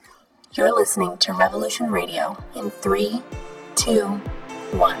You're listening to Revolution Radio in 3, 2,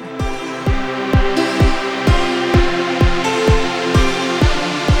 1.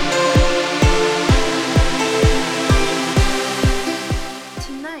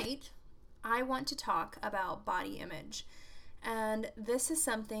 Tonight, I want to talk about body image. And this is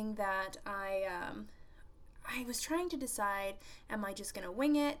something that I was trying to decide, am I just going to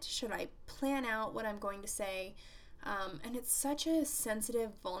wing it? Should I plan out what I'm going to say? And it's such a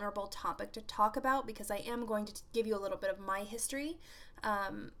sensitive, vulnerable topic to talk about because I am going to give you a little bit of my history.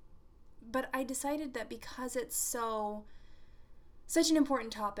 But I decided that because it's such an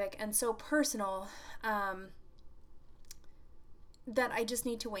important topic and so personal, that I just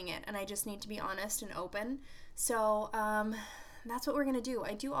need to wing it and I just need to be honest and open. So that's what we're going to do.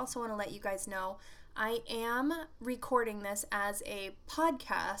 I do also want to let you guys know I am recording this as a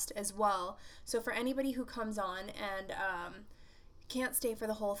podcast as well. So for anybody who comes on and can't stay for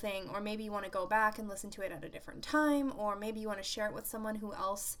the whole thing, or maybe you want to go back and listen to it at a different time, or maybe you want to share it with someone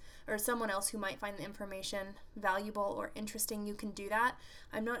else who might find the information valuable or interesting, you can do that.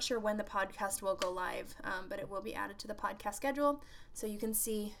 I'm not sure when the podcast will go live, but it will be added to the podcast schedule. So you can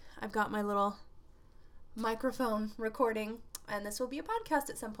see I've got my little microphone recording, and this will be a podcast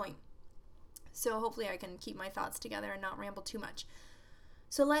at some point. So hopefully I can keep my thoughts together and not ramble too much.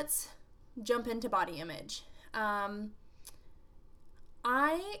 So let's jump into body image.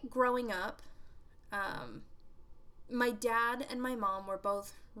 Growing up, my dad and my mom were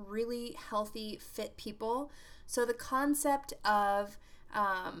both really healthy, fit people. So the concept of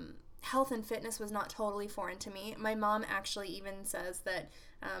health and fitness was not totally foreign to me. My mom actually even says that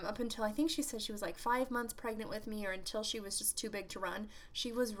up until, I think she said she was like 5 months pregnant with me, or until she was just too big to run,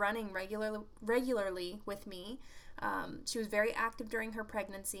 she was running regularly with me. She was very active during her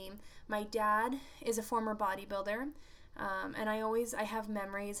pregnancy. My dad is a former bodybuilder. And I have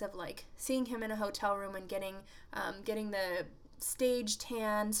memories of like seeing him in a hotel room and getting the stage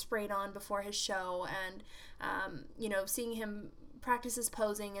tan sprayed on before his show, and seeing him practice his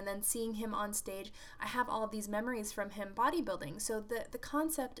posing and then seeing him on stage. I have all of these memories from him bodybuilding. So the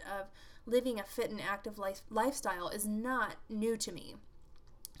concept of living a fit and active lifestyle is not new to me.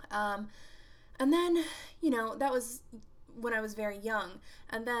 And then, that was when I was very young.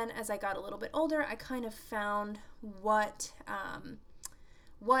 And then as I got a little bit older, I kind of found what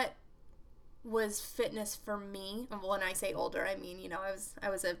was fitness for me. When I say older, I mean, I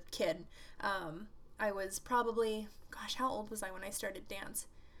was a kid. I was probably, how old was I when I started dance?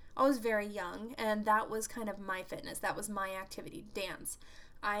 I was very young, and that was kind of my fitness. That was my activity, dance.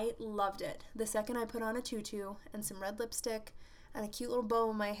 I loved it. The second I put on a tutu and some red lipstick and a cute little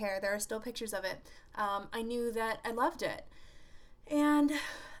bow in my hair, there are still pictures of it, I knew that I loved it. And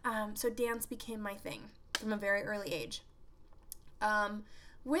so dance became my thing from a very early age.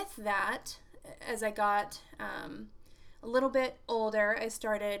 With that, as I got a little bit older, I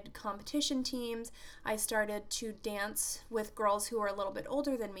started competition teams. I started to dance with girls who were a little bit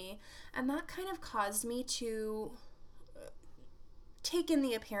older than me, and that kind of caused me to take in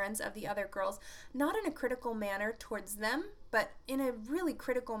the appearance of the other girls, not in a critical manner towards them, but in a really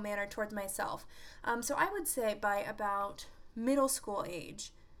critical manner towards myself. So I would say by about middle school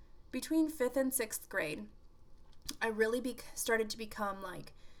age, between 5th and 6th grade, I really started to become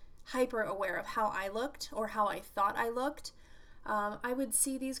like hyper aware of how I looked, or how I thought I looked. I would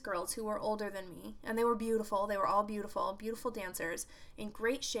see these girls who were older than me, and they were beautiful. They were all beautiful, beautiful dancers in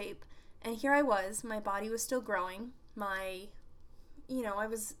great shape. And here I was, my body was still growing. I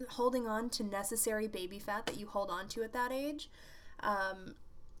was holding on to necessary baby fat that you hold on to at that age.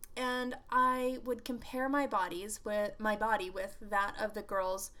 And I would compare my body with that of the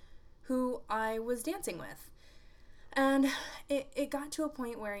girls who I was dancing with. And it got to a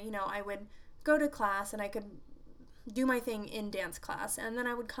point where, I would go to class and I could do my thing in dance class, and then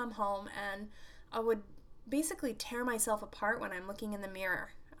I would come home and I would basically tear myself apart when I'm looking in the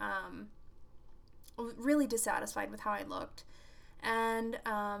mirror. Really dissatisfied with how I looked. And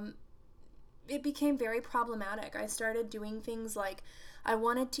it became very problematic. I started doing things like I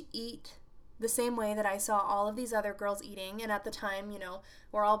wanted to eat the same way that I saw all of these other girls eating. And at the time,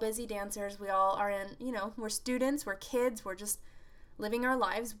 we're all busy dancers. We all are we're students, we're kids, we're just living our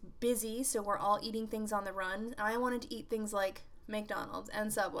lives busy. So we're all eating things on the run. I wanted to eat things like McDonald's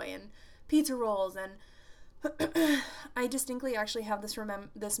and Subway and pizza rolls. And I distinctly actually have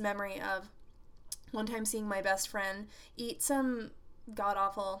this memory of one time seeing my best friend eat some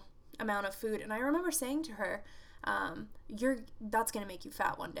god-awful amount of food. And I remember saying to her, that's going to make you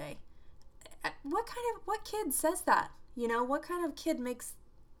fat one day. What kid says that? What kind of kid makes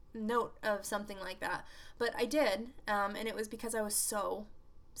note of something like that? But I did, and it was because I was so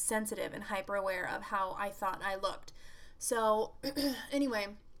sensitive and hyper aware of how I thought I looked. So anyway,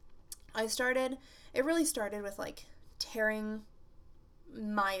 it really started with like tearing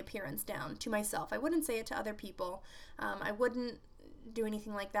my appearance down to myself. I wouldn't say it to other people. I wouldn't do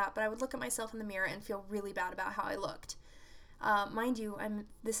anything like that, but I would look at myself in the mirror and feel really bad about how I looked. Mind you,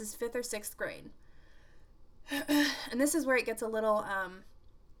 this is 5th or 6th grade. And this is where it gets a little,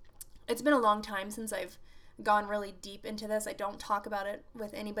 it's been a long time since I've gone really deep into this. I don't talk about it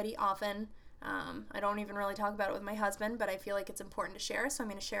with anybody often. I don't even really talk about it with my husband, but I feel like it's important to share, so I'm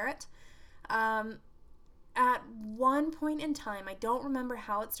going to share it. At one point in time, I don't remember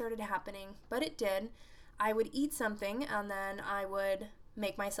how it started happening, but it did. I would eat something and then I would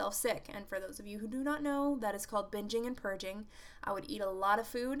make myself sick. And for those of you who do not know, that is called binging and purging. I would eat a lot of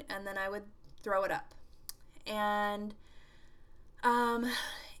food and then I would throw it up. And I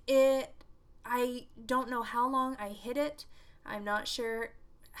don't know how long I hid it. I'm not sure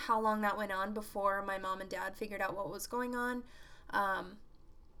how long that went on before my mom and dad figured out what was going on.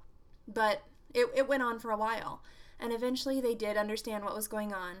 But it went on for a while. And eventually they did understand what was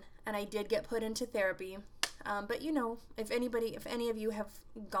going on. And I did get put into therapy. But you know, if any of you have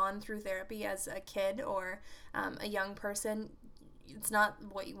gone through therapy as a kid or a young person, it's not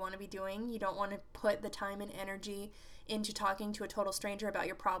what you want to be doing. You don't want to put the time and energy into talking to a total stranger about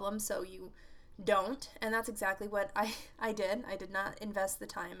your problems, so you don't. And that's exactly what I did. I did not invest the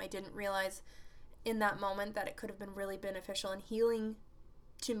time. I didn't realize in that moment that it could have been really beneficial and healing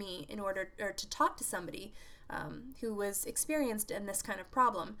to me to talk to somebody who was experienced in this kind of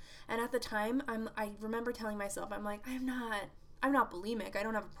problem. And at the time, I remember telling myself, I'm like, I'm not bulimic. I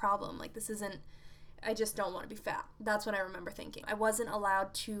don't have a problem. Like, this isn't, I just don't want to be fat. That's what I remember thinking. I wasn't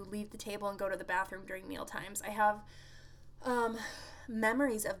allowed to leave the table and go to the bathroom during meal times. I have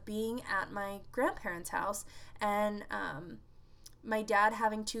memories of being at my grandparents' house and my dad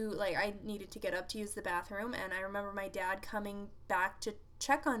having to, like, I needed to get up to use the bathroom, and I remember my dad coming back to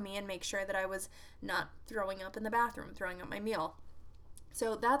check on me and make sure that I was not throwing up in the bathroom, throwing up my meal.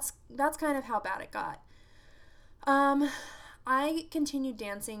 So that's kind of how bad it got. I continued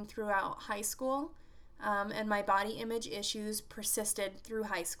dancing throughout high school, and my body image issues persisted through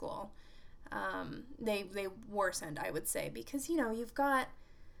high school. They worsened, I would say, because, you know,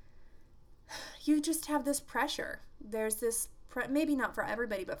 you just have this pressure. There's this, maybe not for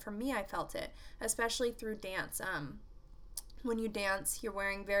everybody, but for me, I felt it, especially through dance. When you dance, you're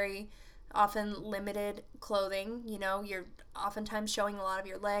wearing very often limited clothing. You know, you're oftentimes showing a lot of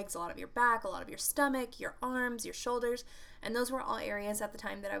your legs, a lot of your back, a lot of your stomach, your arms, your shoulders, and those were all areas at the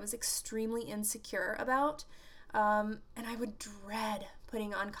time that I was extremely insecure about. And I would dread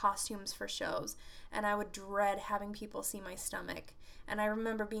putting on costumes for shows, and I would dread having people see my stomach. And I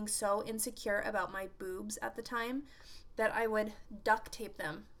remember being so insecure about my boobs at the time that I would duct tape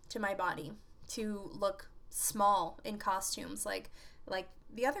them to my body to look small in costumes like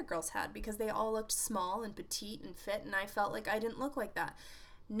the other girls had, because they all looked small and petite and fit, and I felt like I didn't look like that.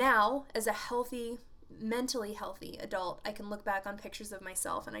 Now, as a mentally healthy adult, I can look back on pictures of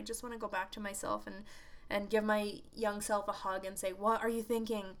myself and I just want to go back to myself and give my young self a hug and say, what are you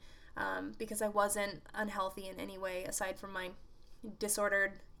thinking? Because I wasn't unhealthy in any way aside from my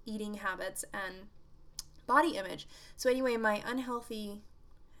disordered eating habits and body image. So anyway, my unhealthy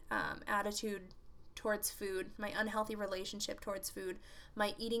attitude towards food, my unhealthy relationship towards food,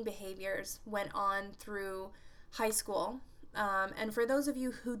 my eating behaviors went on through high school. And for those of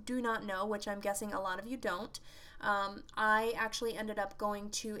you who do not know, which I'm guessing a lot of you don't, I actually ended up going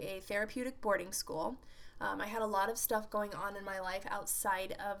to a therapeutic boarding school. I had a lot of stuff going on in my life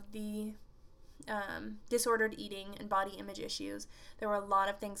outside of the disordered eating and body image issues. There were a lot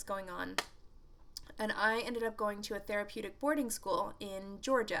of things going on. And I ended up going to a therapeutic boarding school in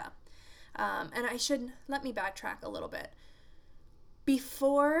Georgia. And let me backtrack a little bit.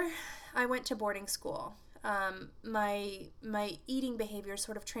 Before I went to boarding school, my eating behavior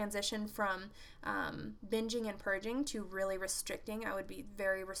sort of transitioned from binging and purging to really restricting. I would be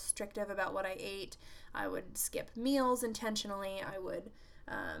very restrictive about what I ate. I would skip meals intentionally. I would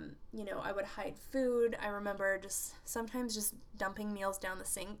hide food. I remember sometimes just dumping meals down the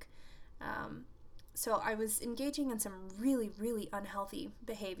sink. So I was engaging in some really, really unhealthy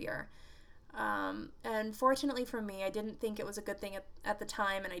behavior. And fortunately for me, I didn't think it was a good thing at the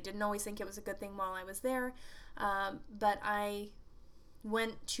time, and I didn't always think it was a good thing while I was there. But I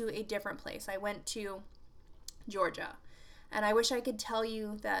went to a different place. I went to Georgia. And I wish I could tell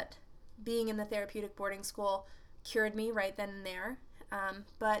you that being in the therapeutic boarding school cured me right then and there.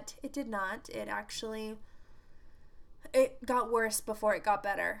 But it did not. It got worse before it got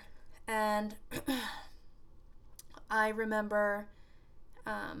better. And I remember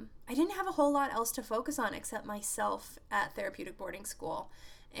I didn't have a whole lot else to focus on except myself at therapeutic boarding school.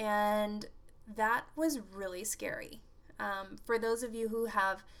 And that was really scary. For those of you who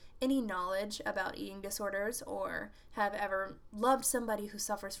have any knowledge about eating disorders or have ever loved somebody who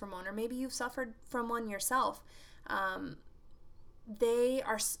suffers from one, or maybe you've suffered from one yourself, they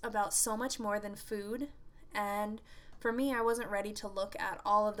are about so much more than food. And for me, I wasn't ready to look at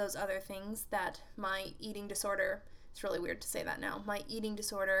all of those other things that my eating disorder, it's really weird to say that now, my eating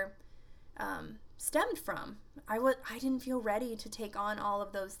disorder stemmed from. I didn't feel ready to take on all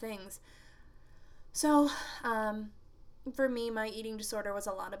of those things. So for me, my eating disorder was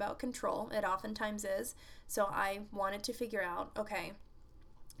a lot about control. It oftentimes is. So I wanted to figure out, okay,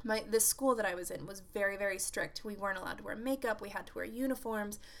 this school that I was in was very, very strict. We weren't allowed to wear makeup. We had to wear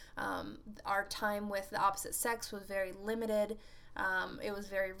uniforms. Our time with the opposite sex was very limited. It was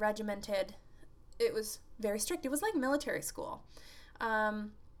very regimented. It was very strict. It was like military school.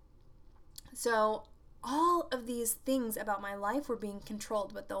 So all of these things about my life were being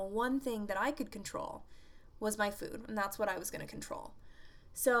controlled, but the one thing that I could control was my food, and that's what I was going to control.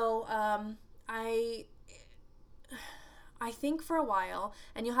 So I think for a while,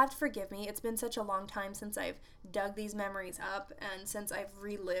 and you'll have to forgive me, it's been such a long time since I've dug these memories up and since I've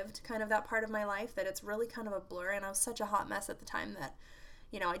relived kind of that part of my life that it's really kind of a blur, and I was such a hot mess at the time that,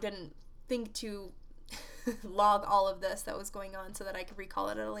 I didn't think to log all of this that was going on so that I could recall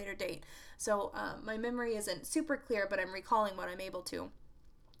it at a later date. So my memory isn't super clear, but I'm recalling what I'm able to.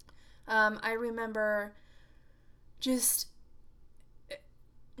 I remember just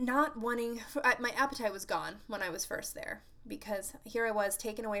not wanting, my appetite was gone when I was first there, because here I was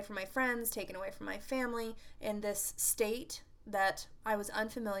taken away from my friends, taken away from my family in this state that I was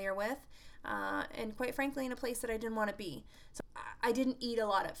unfamiliar with, and quite frankly in a place that I didn't want to be. So I didn't eat a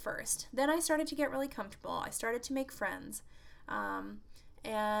lot at first. Then I started to get really comfortable. I started to make friends,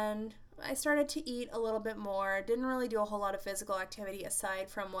 and I started to eat a little bit more. Didn't really do a whole lot of physical activity aside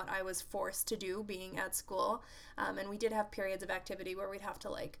from what I was forced to do being at school. And we did have periods of activity where we'd have to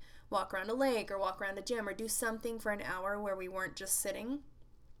like walk around a lake or walk around a gym or do something for an hour where we weren't just sitting.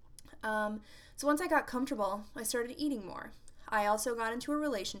 So once I got comfortable, I started eating more. I also got into a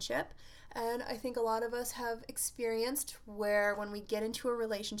relationship, and I think a lot of us have experienced where when we get into a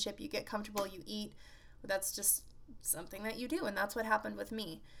relationship, you get comfortable, you eat. That's just something that you do, and that's what happened with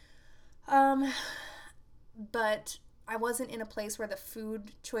me. But I wasn't in a place where the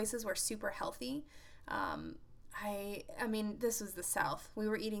food choices were super healthy. I mean, this was the South. We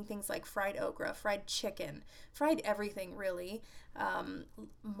were eating things like fried okra, fried chicken, fried everything really,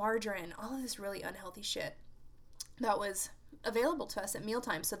 margarine, all of this really unhealthy shit that was available to us at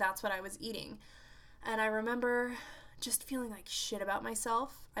mealtime. So that's what I was eating. And I remember just feeling like shit about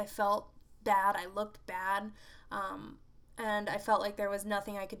myself. I felt bad. I looked bad. And I felt like there was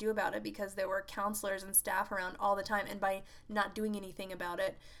nothing I could do about it because there were counselors and staff around all the time. And by not doing anything about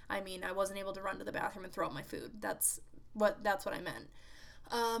it, I mean, I wasn't able to run to the bathroom and throw up my food. That's what I meant.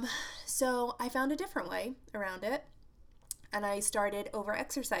 So I found a different way around it, and I started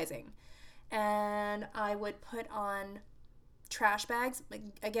over-exercising. And I would put on trash bags.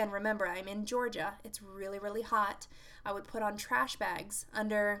 Again, remember, I'm in Georgia. It's really, really hot. I would put on trash bags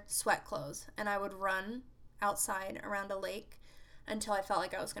under sweat clothes, and I would run outside around a lake until I felt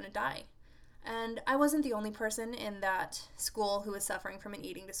like I was going to die. And I wasn't the only person in that school who was suffering from an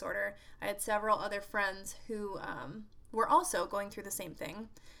eating disorder. I had several other friends who were also going through the same thing.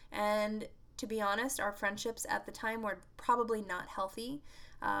 And to be honest, our friendships at the time were probably not healthy.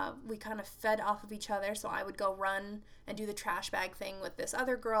 We kind of fed off of each other, so I would go run and do the trash bag thing with this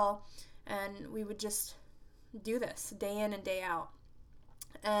other girl, and we would just do this day in and day out.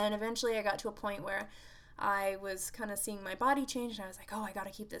 And eventually I got to a point where I was kind of seeing my body change, and I was like, oh, I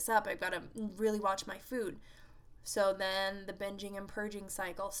gotta keep this up. I've got to really watch my food. So then the binging and purging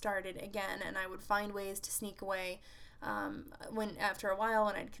cycle started again, and I would find ways to sneak away. When after a while,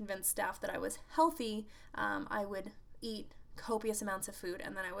 when I'd convinced staff that I was healthy, I would eat copious amounts of food,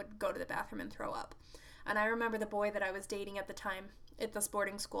 and then I would go to the bathroom and throw up. And I remember the boy that I was dating at the time at this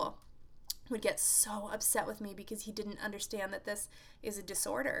boarding school would get so upset with me because he didn't understand that this is a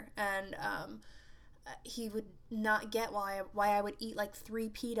disorder, and he would not get why I would eat like 3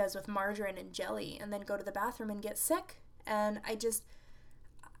 pitas with margarine and jelly and then go to the bathroom and get sick. And I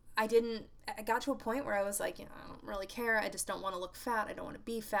got to a point where I was like, I don't really care. I just don't want to look fat. I don't want to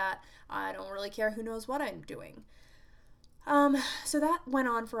be fat. I don't really care who knows what I'm doing. So that went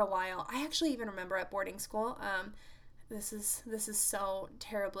on for a while. I actually even remember at boarding school, this is so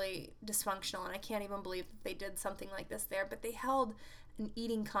terribly dysfunctional, and I can't even believe that they did something like this there, but they held an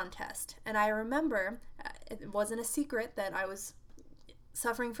eating contest. And I remember it wasn't a secret that I was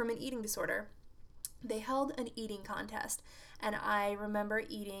suffering from an eating disorder. They held an eating contest, and I remember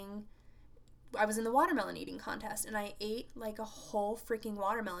I was in the watermelon eating contest, and I ate like a whole freaking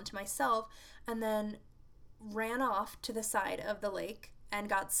watermelon to myself, and then ran off to the side of the lake and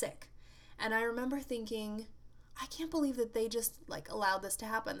got sick. And I remember thinking, I can't believe that they just like allowed this to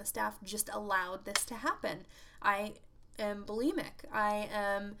happen. The staff just allowed this to happen. I am bulimic. I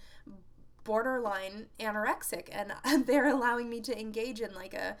am borderline anorexic, and they're allowing me to engage in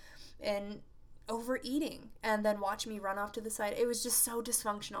like in overeating and then watch me run off to the side. It was just so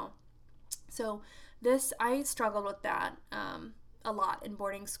dysfunctional. So I struggled with that a lot in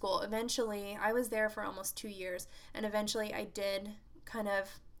boarding school. Eventually, I was there for almost 2 years, and eventually I did kind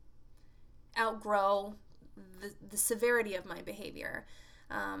of outgrow the severity of my behavior,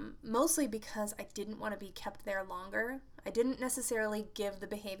 mostly because I didn't want to be kept there longer. I didn't necessarily give the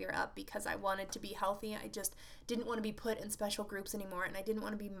behavior up because I wanted to be healthy. I just didn't want to be put in special groups anymore, and I didn't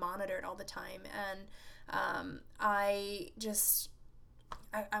want to be monitored all the time. And I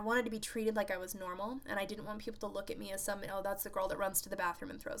wanted to be treated like I was normal, and I didn't want people to look at me as oh, that's the girl that runs to the bathroom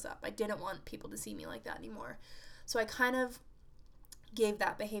and throws up. I didn't want people to see me like that anymore. So I kind of gave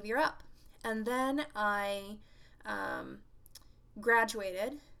that behavior up. And then I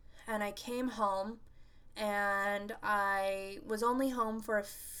graduated, and I came home, and I was only home for a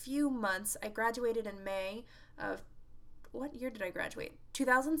few months. I graduated in May of, what year did I graduate?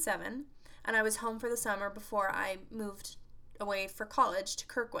 2007, and I was home for the summer before I moved away for college to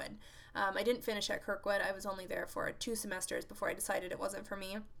Kirkwood. I didn't finish at Kirkwood. I was only there for 2 semesters before I decided it wasn't for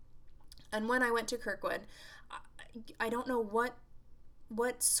me. And when I went to Kirkwood, I don't know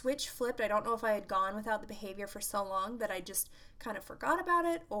what switch flipped. I don't know if I had gone without the behavior for so long that I just kind of forgot about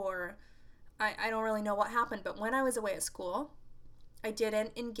it, or I don't really know what happened. But when I was away at school, I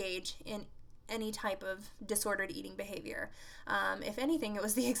didn't engage in any type of disordered eating behavior. If anything, it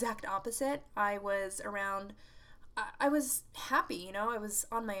was the exact opposite. I was happy, I was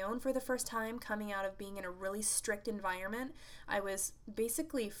on my own for the first time, coming out of being in a really strict environment. I was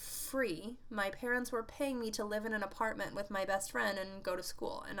basically free. My parents were paying me to live in an apartment with my best friend and go to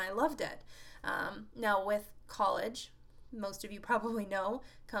school, and I loved it. Now with college, most of you probably know,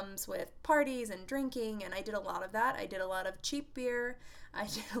 comes with parties and drinking, and I did a lot of that. I did a lot of cheap beer, I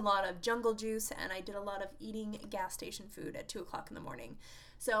did a lot of jungle juice, and I did a lot of eating gas station food at 2 o'clock in the morning.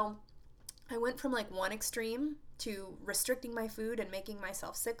 So I went from like one extreme to restricting my food and making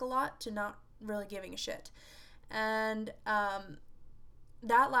myself sick a lot to not really giving a shit. And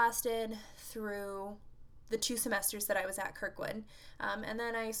that lasted through the 2 semesters that I was at Kirkwood. And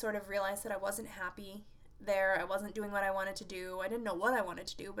then I sort of realized that I wasn't happy there. I wasn't doing what I wanted to do. I didn't know what I wanted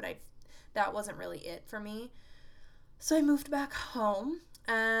to do, but that wasn't really it for me. So I moved back home,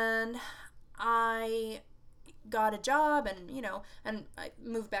 and I got a job, and I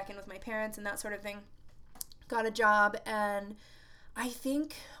moved back in with my parents and that sort of thing. Got a job, and I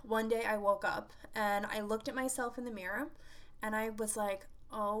think one day I woke up and I looked at myself in the mirror, and I was like,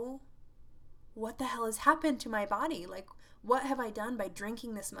 oh, what the hell has happened to my body? Like, what have I done by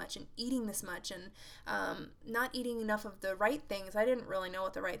drinking this much and eating this much and not eating enough of the right things? I didn't really know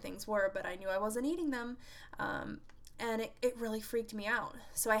what the right things were, but I knew I wasn't eating them. And it really freaked me out.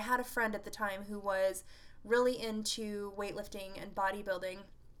 So I had a friend at the time who was really into weightlifting and bodybuilding,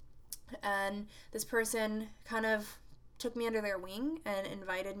 and this person kind of took me under their wing and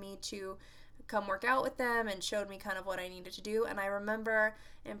invited me to come work out with them and showed me kind of what I needed to do. And I remember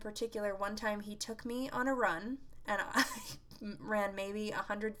in particular one time he took me on a run, and I ran maybe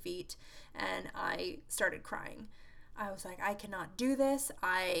 100 feet, and I started crying. I was like, I cannot do this.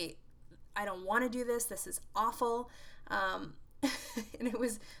 I don't want to do this. This is awful. And it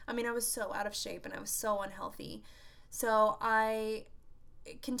was, I was so out of shape and I was so unhealthy. So I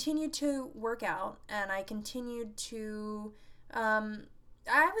continued to work out, and I continued to,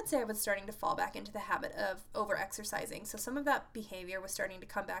 I would say I was starting to fall back into the habit of over-exercising. So some of that behavior was starting to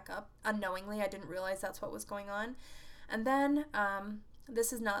come back up unknowingly. I didn't realize that's what was going on. And then,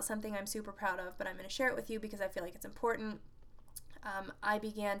 this is not something I'm super proud of, but I'm going to share it with you because I feel like it's important. I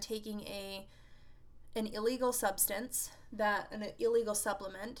began taking an illegal substance, an illegal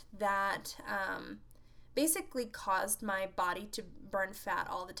supplement that basically caused my body to burn fat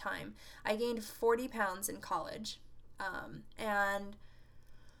all the time. I gained 40 pounds in college, and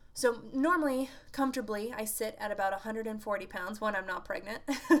so normally, comfortably, I sit at about 140 pounds when I'm not pregnant,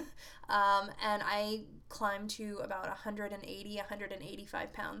 and I climbed to about 180,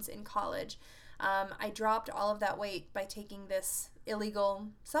 185 pounds in college. I dropped all of that weight by taking this illegal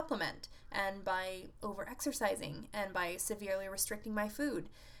supplement, and by over-exercising, and by severely restricting my food,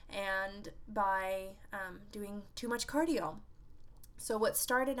 and by doing too much cardio. So what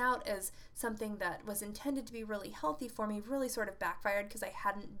started out as something that was intended to be really healthy for me really sort of backfired because I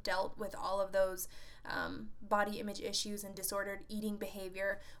hadn't dealt with all of those body image issues and disordered eating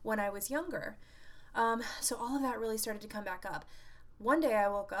behavior when I was younger. So all of that really started to come back up. One day I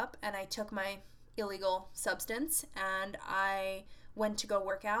woke up and I took my illegal substance and I went to go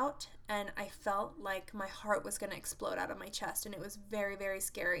work out, and I felt like my heart was going to explode out of my chest, and it was very, very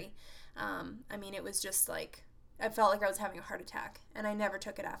scary. It was just like, I felt like I was having a heart attack, and I never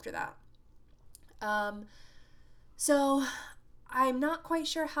took it after that. So I'm not quite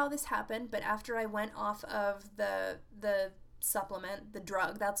sure how this happened, but after I went off of the supplement, the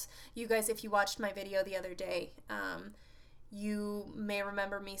drug, that's, you guys, if you watched my video the other day, you may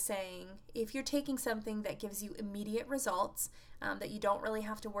remember me saying, if you're taking something that gives you immediate results, that you don't really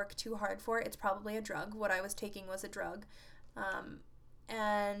have to work too hard for, it's probably a drug. What I was taking was a drug.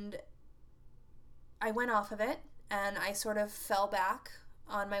 And I went off of it, and I sort of fell back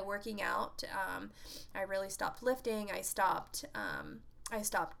on my working out. I really stopped lifting. I stopped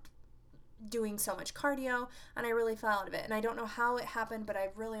doing so much cardio, and I really fell out of it. And I don't know how it happened, but I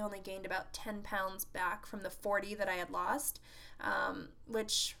really only gained about 10 pounds back from the 40 that I had lost,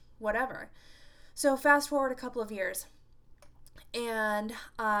 which, whatever. So fast forward a couple of years, and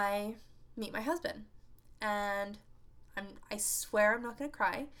I meet my husband, and I swear I'm not going to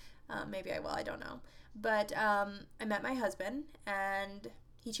cry. Maybe I will, I don't know. But I met my husband, and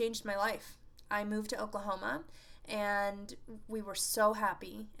he changed my life. I moved to Oklahoma, and we were so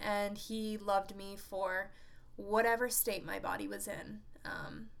happy, and he loved me for whatever state my body was in.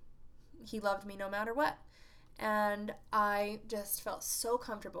 He loved me no matter what, and I just felt so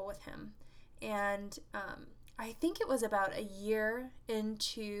comfortable with him. And I think it was about a year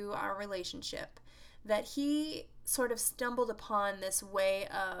into our relationship that he sort of stumbled upon this way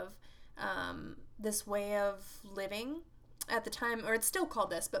of living at the time, or it's still called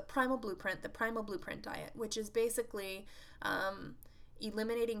this, but Primal Blueprint, the Primal Blueprint diet, which is basically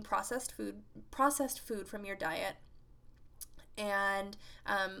eliminating processed food from your diet, and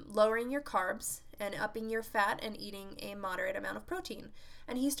lowering your carbs and upping your fat and eating a moderate amount of protein.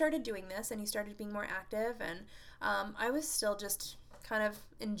 And he started doing this, and he started being more active, and I was still just kind of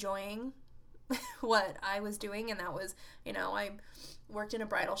enjoying what I was doing, and that was, I worked in a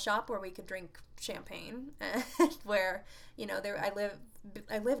bridal shop where we could drink champagne, and where,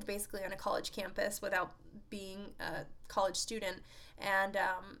 I lived basically on a college campus without being a college student, and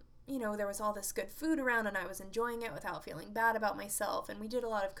there was all this good food around, and I was enjoying it without feeling bad about myself, and we did a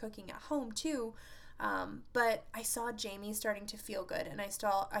lot of cooking at home too. But I saw Jamie starting to feel good, and I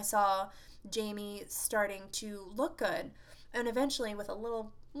saw Jamie starting to look good, and eventually, with a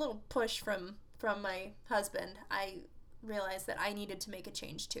little push from my husband, I realized that I needed to make a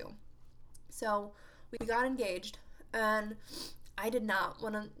change too. So we got engaged, and I did not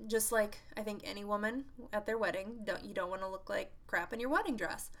want to, just like I think any woman at their wedding, you don't want to look like crap in your wedding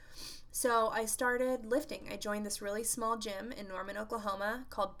dress. So I started lifting. I joined this really small gym in Norman, Oklahoma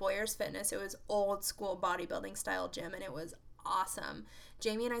called Boyer's Fitness. It was old school bodybuilding style gym, and it was awesome.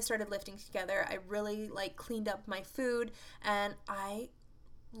 Jamie and I started lifting together. I really cleaned up my food, and I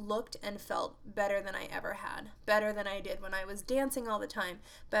looked and felt better than I ever had, better than I did when I was dancing all the time,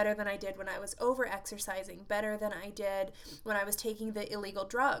 better than I did when I was over exercising, better than I did when I was taking the illegal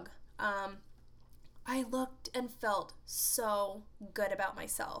drug. I looked and felt so good about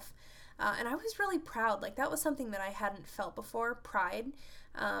myself, and I was really proud. That was something that I hadn't felt before, pride,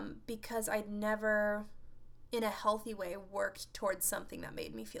 because I'd never in a healthy way worked towards something that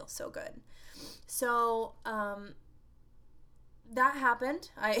made me feel so good. So that happened.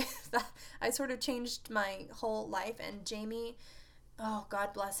 I sort of changed my whole life, and Jamie, oh,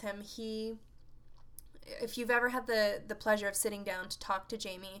 God bless him, if you've ever had the pleasure of sitting down to talk to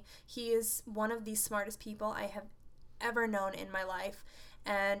Jamie, he is one of the smartest people I have ever known in my life,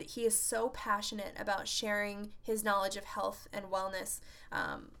 and he is so passionate about sharing his knowledge of health and wellness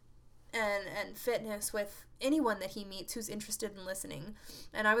and fitness with anyone that he meets who's interested in listening.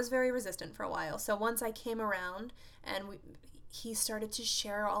 And I was very resistant for a while, so once I came around and he started to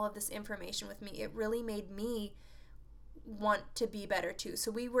share all of this information with me, it really made me want to be better too.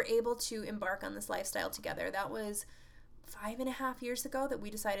 So we were able to embark on this lifestyle together. That was 5.5 years ago that we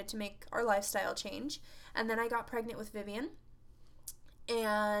decided to make our lifestyle change. And then I got pregnant with Vivian,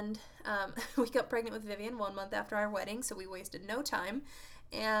 and we got pregnant with Vivian 1 month after our wedding, so we wasted no time.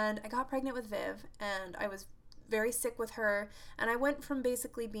 And I got pregnant with Viv, and I was very sick with her, and I went from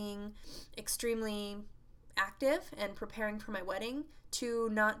basically being extremely active and preparing for my wedding to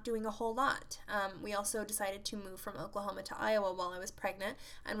not doing a whole lot. We also decided to move from Oklahoma to Iowa while I was pregnant,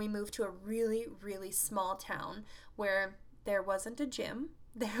 and we moved to a really, really small town where there wasn't a gym.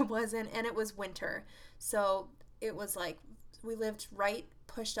 There wasn't, and it was winter. So it was like we lived right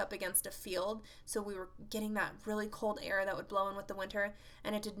pushed up against a field. So we were getting that really cold air that would blow in with the winter.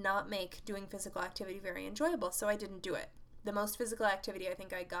 And it did not make doing physical activity very enjoyable. So I didn't do it. The most physical activity I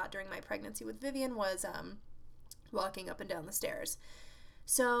think I got during my pregnancy with Vivian was walking up and down the stairs.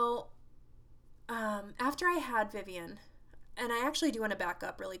 So after I had Vivian, and I actually do want to back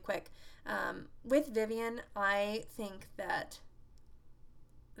up really quick. With Vivian, I think that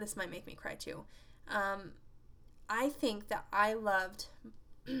this might make me cry too. I think that I loved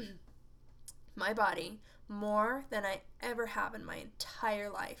my body more than I ever have in my entire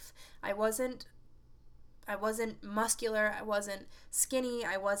life. I wasn't muscular. I wasn't skinny.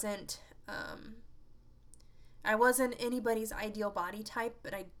 I wasn't anybody's ideal body type,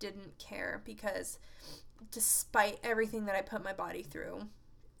 but I didn't care because despite everything that I put my body through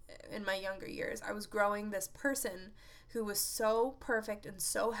in my younger years, I was growing this person who was so perfect and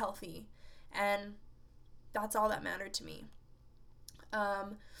so healthy, and that's all that mattered to me.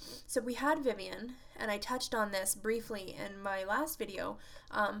 So we had Vivian, and I touched on this briefly in my last video,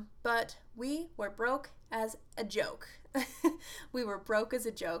 but we were broke as a joke. We were broke as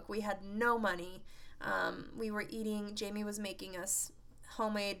a joke. We had no money. We were eating, Jamie was making us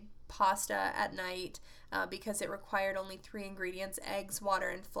homemade pasta at night because it required only 3 ingredients, eggs, water,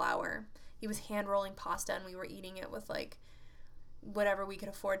 and flour. He was hand rolling pasta and we were eating it with like whatever we could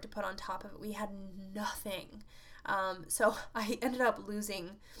afford to put on top of it. We had nothing. So I ended up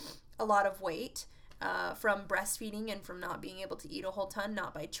losing a lot of weight from breastfeeding and from not being able to eat a whole ton,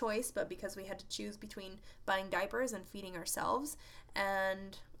 not by choice, but because we had to choose between buying diapers and feeding ourselves.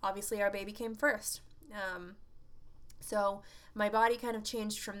 And obviously our baby came first. So my body kind of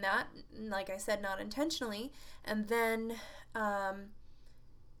changed from that, like I said, not intentionally. And then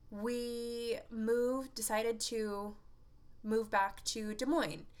we decided to move back to Des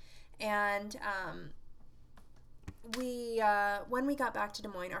Moines. And when we got back to Des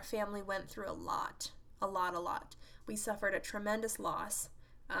Moines, our family went through a lot. We suffered a tremendous loss.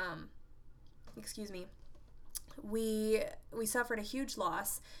 We suffered a huge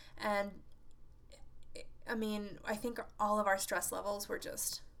loss, and I mean, I think all of our stress levels were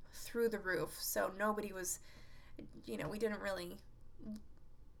just through the roof. So nobody was, we didn't really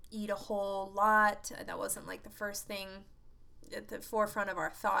eat a whole lot. That wasn't like the first thing at the forefront of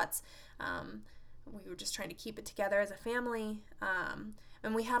our thoughts. We were just trying to keep it together as a family.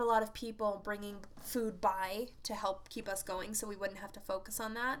 And we had a lot of people bringing food by to help keep us going so we wouldn't have to focus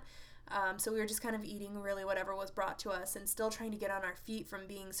on that. So we were just kind of eating really whatever was brought to us and still trying to get on our feet from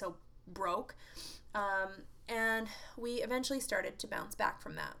being so broke. And we eventually started to bounce back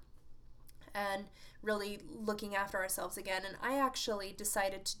from that and really looking after ourselves again. And I actually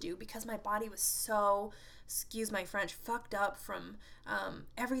decided to do, because my body was so, excuse my French, fucked up from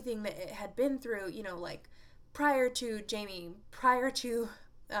everything that it had been through, like prior to Jamie, prior to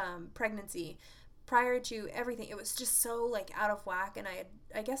pregnancy, prior to everything. It was just so like out of whack. And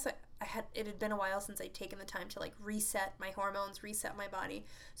I guess it had been a while since I'd taken the time to like reset my hormones, reset my body.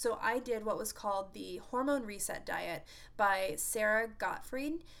 So I did what was called the Hormone Reset Diet by Sarah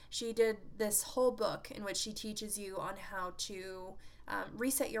Gottfried. She did this whole book in which she teaches you on how to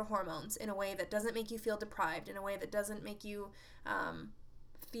reset your hormones in a way that doesn't make you feel deprived, in a way that doesn't make you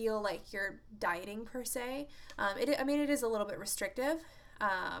feel like you're dieting per se. It is a little bit restrictive,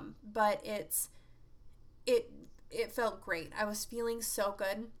 but it felt great. I was feeling so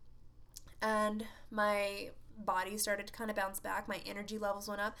good. And my body started to kind of bounce back. My energy levels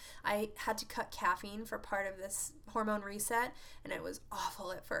went up. I had to cut caffeine for part of this hormone reset, and it was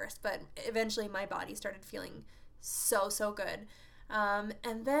awful at first, but eventually my body started feeling so good.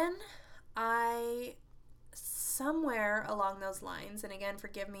 And then somewhere along those lines, and again,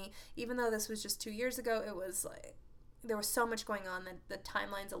 forgive me, even though this was just 2 years ago, it was like, there was so much going on that the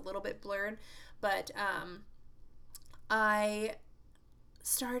timeline's a little bit blurred, but I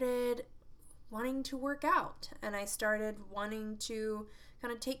started wanting to work out, and I started wanting to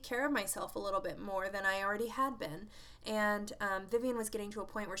kind of take care of myself a little bit more than I already had been. And Vivian was getting to a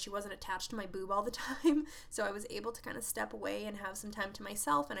point where she wasn't attached to my boob all the time, so I was able to kind of step away and have some time to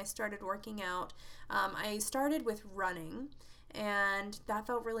myself, and I started working out. I started with running, and that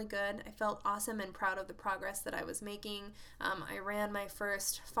felt really good. I felt awesome and proud of the progress that I was making. I ran my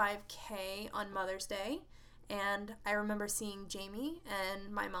first 5K on Mother's Day. And I remember seeing Jamie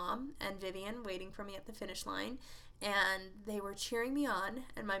and my mom and Vivian waiting for me at the finish line, and they were cheering me on,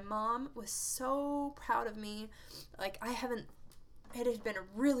 and my mom was so proud of me. Like, it had been a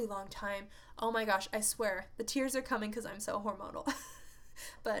really long time. Oh my gosh, I swear, the tears are coming because I'm so hormonal.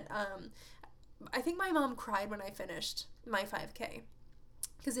 But I think my mom cried when I finished my 5K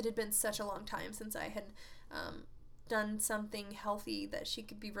because it had been such a long time since I had done something healthy that she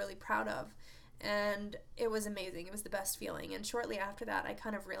could be really proud of. And it was amazing. It was the best feeling. And shortly after that, I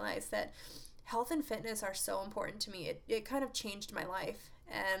kind of realized that health and fitness are so important to me. It kind of changed my life.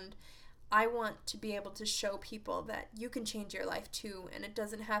 And I want to be able to show people that you can change your life too. And it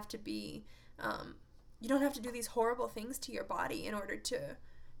doesn't have to be, you don't have to do these horrible things to your body in order to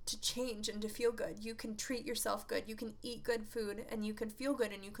change and to feel good. You can treat yourself good. You can eat good food and you can feel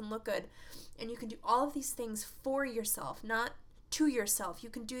good and you can look good. And you can do all of these things for yourself, not to yourself. You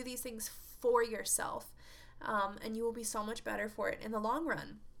can do these things for yourself, and you will be so much better for it in the long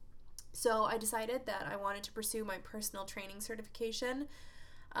run. So I decided that I wanted to pursue my personal training certification,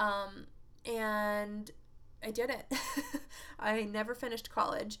 and I did it. I never finished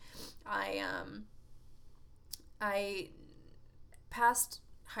college. I passed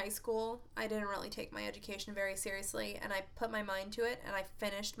high school. I didn't really take my education very seriously, and I put my mind to it, and I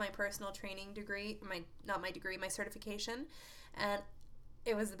finished my personal training degree, my certification, and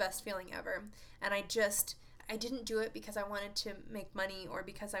it was the best feeling ever. And I didn't do it because I wanted to make money or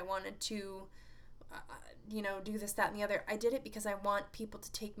because I wanted to, do this, that, and the other. I did it because I want people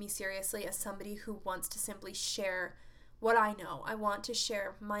to take me seriously as somebody who wants to simply share what I know. I want to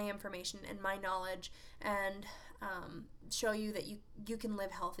share my information and my knowledge and show you that you can live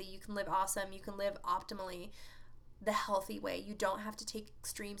healthy, you can live awesome, you can live optimally the healthy way. You don't have to take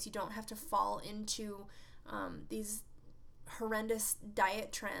extremes. You don't have to fall into these horrendous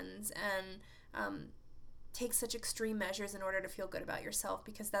diet trends and take such extreme measures in order to feel good about yourself,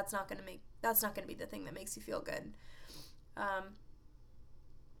 because that's not going to be the thing that makes you feel good.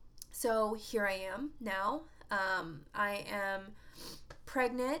 So here I am now. I am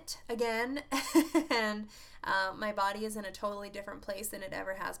pregnant again, and my body is in a totally different place than it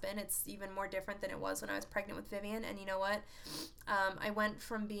ever has been. It's even more different than it was when I was pregnant with Vivian. And you know what? I went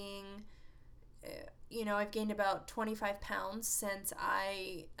from being, I've gained about 25 pounds since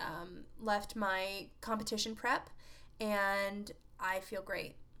I left my competition prep, and I feel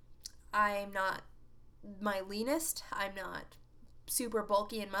great. I'm not my leanest. I'm not super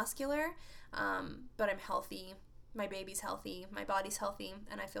bulky and muscular, but I'm healthy. My baby's healthy. My body's healthy,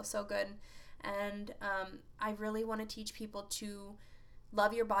 and I feel so good. And I really want to teach people to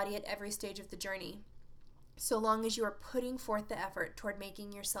love your body at every stage of the journey. So long as you are putting forth the effort toward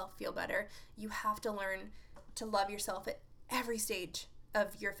making yourself feel better, you have to learn to love yourself at every stage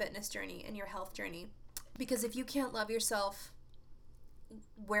of your fitness journey and your health journey. Because if you can't love yourself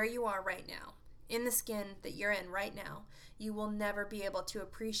where you are right now, in the skin that you're in right now, you will never be able to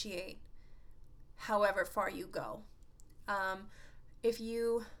appreciate however far you go. If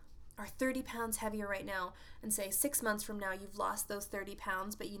you are 30 pounds heavier right now, and say 6 months from now you've lost those 30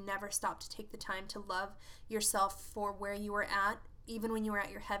 pounds, but you never stopped to take the time to love yourself for where you were at, even when you were at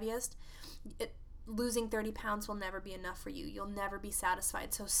your heaviest, losing 30 pounds will never be enough for you. You'll never be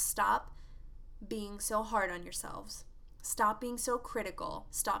satisfied. So stop being so hard on yourselves. Stop being so critical.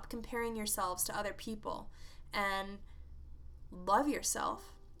 Stop comparing yourselves to other people, and love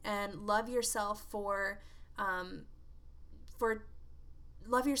yourself. And love yourself for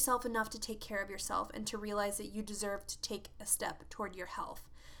love yourself enough to take care of yourself and to realize that you deserve to take a step toward your health.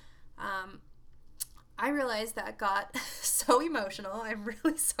 I realized that got so emotional. I'm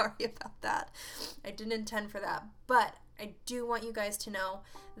really sorry about that. I didn't intend for that. But I do want you guys to know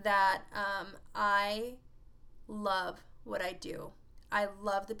that I love what I do. I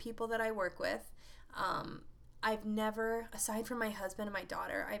love the people that I work with. I've never, aside from my husband and my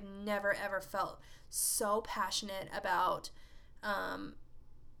daughter, I've never ever felt so passionate about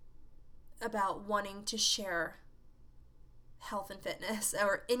wanting to share health and fitness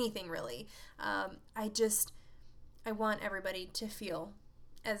or anything really. I want everybody to feel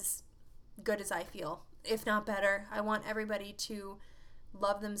as good as I feel, if not better. I want everybody to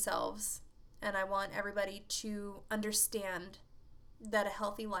love themselves, and I want everybody to understand that a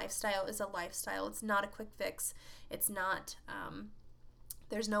healthy lifestyle is a lifestyle. It's not a quick fix. It's not,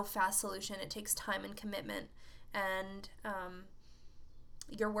 there's no fast solution. It takes time and commitment, and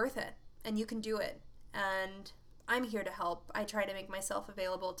you're worth it, and you can do it. And I'm here to help. I try to make myself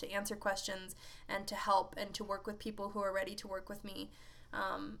available to answer questions and to help and to work with people who are ready to work with me.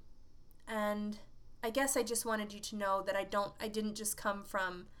 And I guess I just wanted you to know that I didn't just come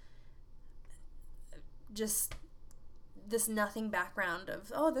from just this nothing background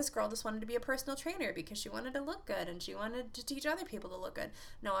of, oh, this girl just wanted to be a personal trainer because she wanted to look good and she wanted to teach other people to look good.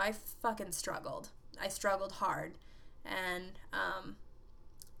 No, I fucking struggled. I struggled hard. And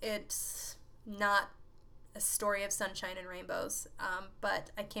it's not a story of sunshine and rainbows,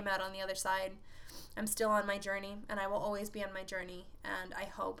 but I came out on the other side. I'm still on my journey, and I will always be on my journey. And I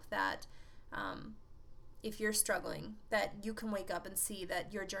hope that if you're struggling, that you can wake up and see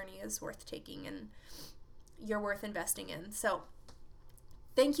that your journey is worth taking and you're worth investing in. So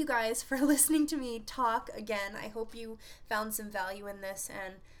thank you guys for listening to me talk again. I hope you found some value in this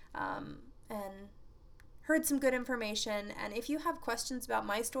and heard some good information. And if you have questions about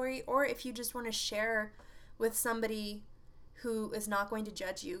my story, or if you just want to share with somebody who is not going to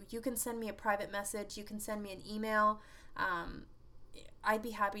judge you, you can send me a private message. You can send me an email. I'd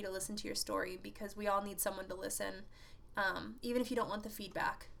be happy to listen to your story, because we all need someone to listen. Even if you don't want the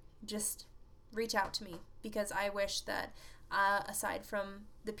feedback, just reach out to me, because I wish that aside from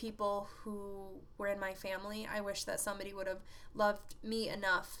the people who were in my family, I wish that somebody would have loved me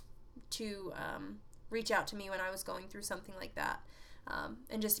enough to reach out to me when I was going through something like that.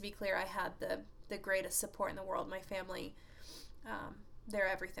 And just to be clear, I had the greatest support in the world. My family, they're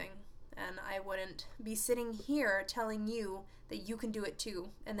everything. And I wouldn't be sitting here telling you that you can do it too,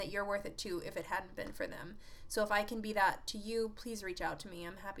 and that you're worth it too, if it hadn't been for them. So if I can be that to you, please reach out to me.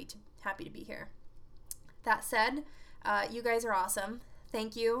 I'm happy to be here. That said, you guys are awesome.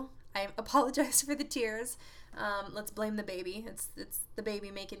 Thank you. I apologize for the tears. Let's blame the baby. It's the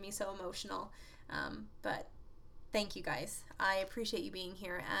baby making me so emotional. But thank you guys. I appreciate you being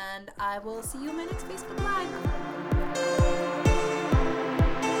here, and I will see you in my next Facebook Live.